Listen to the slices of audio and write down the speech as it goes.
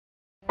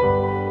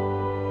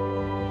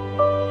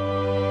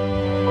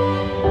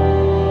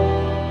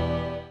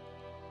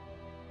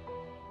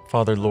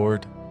Father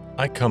Lord,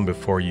 I come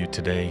before you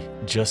today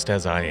just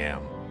as I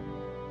am.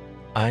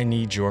 I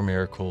need your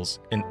miracles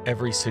in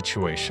every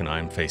situation I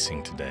am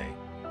facing today.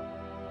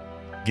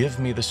 Give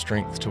me the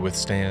strength to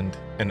withstand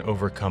and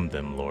overcome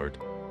them, Lord.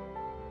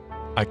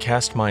 I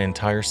cast my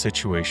entire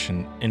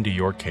situation into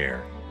your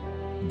care,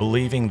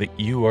 believing that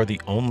you are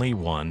the only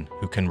one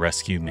who can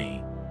rescue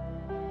me.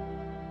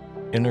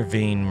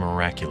 Intervene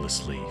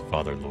miraculously,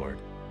 Father Lord.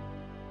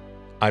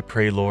 I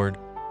pray, Lord,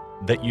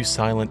 that you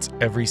silence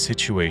every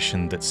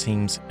situation that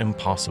seems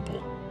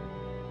impossible.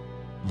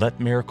 Let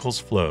miracles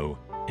flow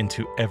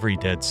into every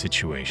dead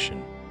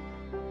situation.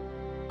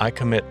 I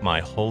commit my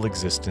whole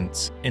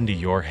existence into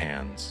your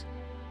hands.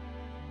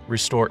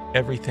 Restore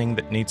everything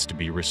that needs to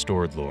be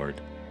restored,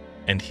 Lord,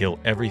 and heal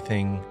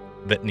everything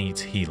that needs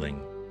healing.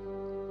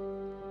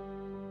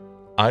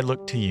 I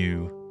look to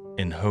you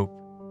in hope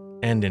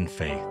and in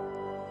faith.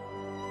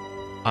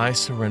 I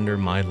surrender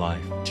my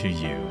life to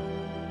you.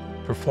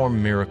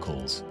 Perform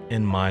miracles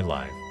in my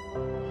life.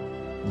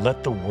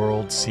 Let the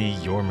world see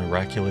your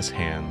miraculous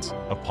hands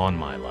upon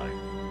my life.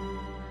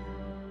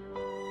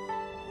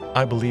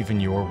 I believe in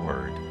your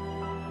word,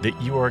 that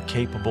you are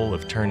capable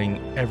of turning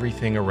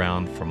everything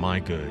around for my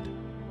good.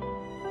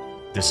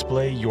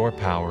 Display your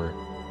power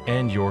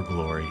and your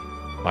glory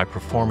by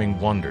performing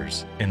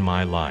wonders in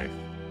my life.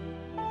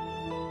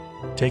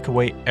 Take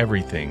away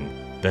everything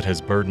that has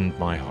burdened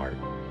my heart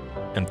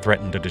and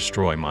threatened to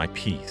destroy my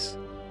peace.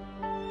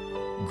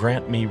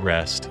 Grant me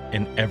rest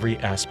in every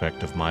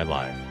aspect of my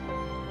life,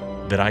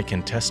 that I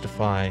can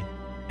testify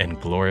and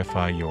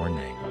glorify your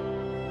name.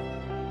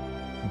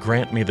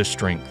 Grant me the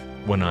strength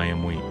when I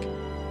am weak.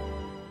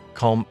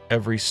 Calm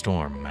every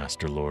storm,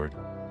 Master Lord.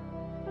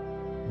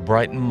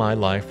 Brighten my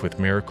life with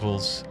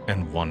miracles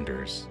and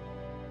wonders.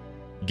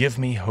 Give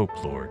me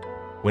hope, Lord,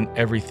 when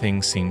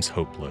everything seems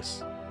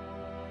hopeless.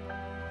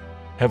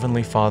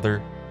 Heavenly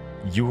Father,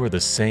 you are the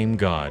same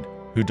God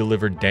who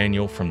delivered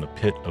Daniel from the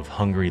pit of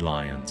hungry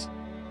lions.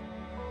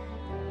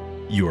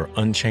 You are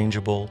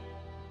unchangeable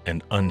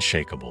and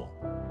unshakable.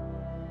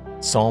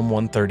 Psalm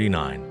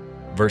 139,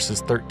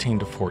 verses 13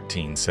 to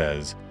 14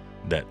 says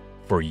that,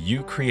 "For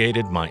you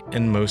created my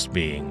inmost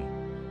being.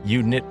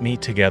 You knit me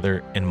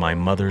together in my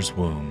mother's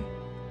womb.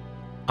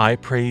 I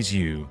praise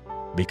you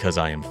because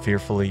I am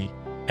fearfully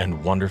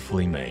and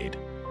wonderfully made.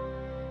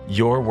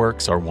 Your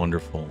works are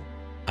wonderful.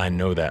 I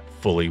know that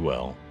fully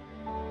well.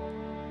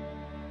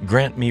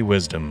 Grant me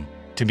wisdom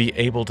to be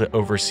able to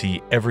oversee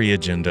every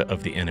agenda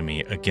of the enemy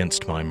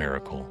against my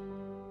miracle.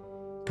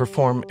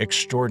 Perform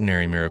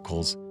extraordinary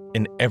miracles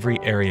in every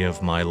area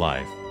of my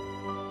life.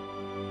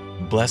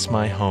 Bless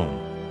my home,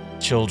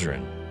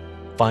 children,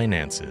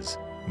 finances,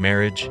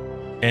 marriage,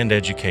 and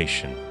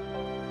education.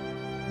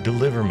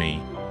 Deliver me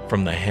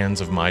from the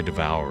hands of my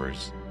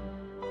devourers.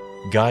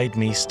 Guide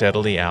me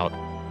steadily out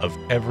of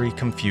every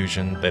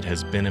confusion that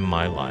has been in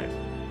my life,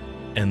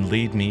 and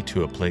lead me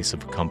to a place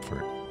of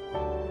comfort."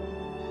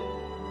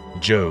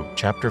 Job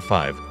chapter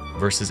 5,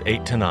 verses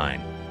 8 to 9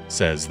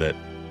 says that,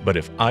 "But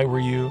if I were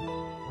you,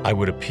 I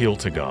would appeal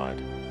to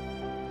God.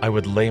 I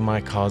would lay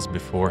my cause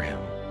before him.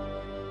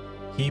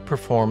 He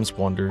performs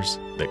wonders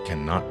that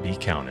cannot be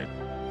counted.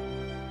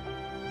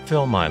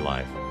 Fill my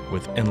life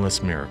with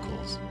endless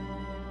miracles.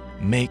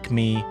 Make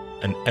me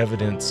an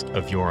evidence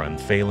of your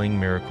unfailing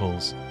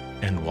miracles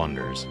and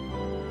wonders,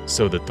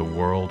 so that the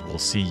world will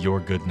see your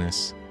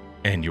goodness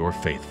and your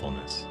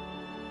faithfulness.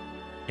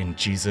 In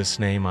Jesus'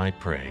 name I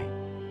pray.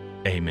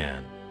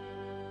 Amen."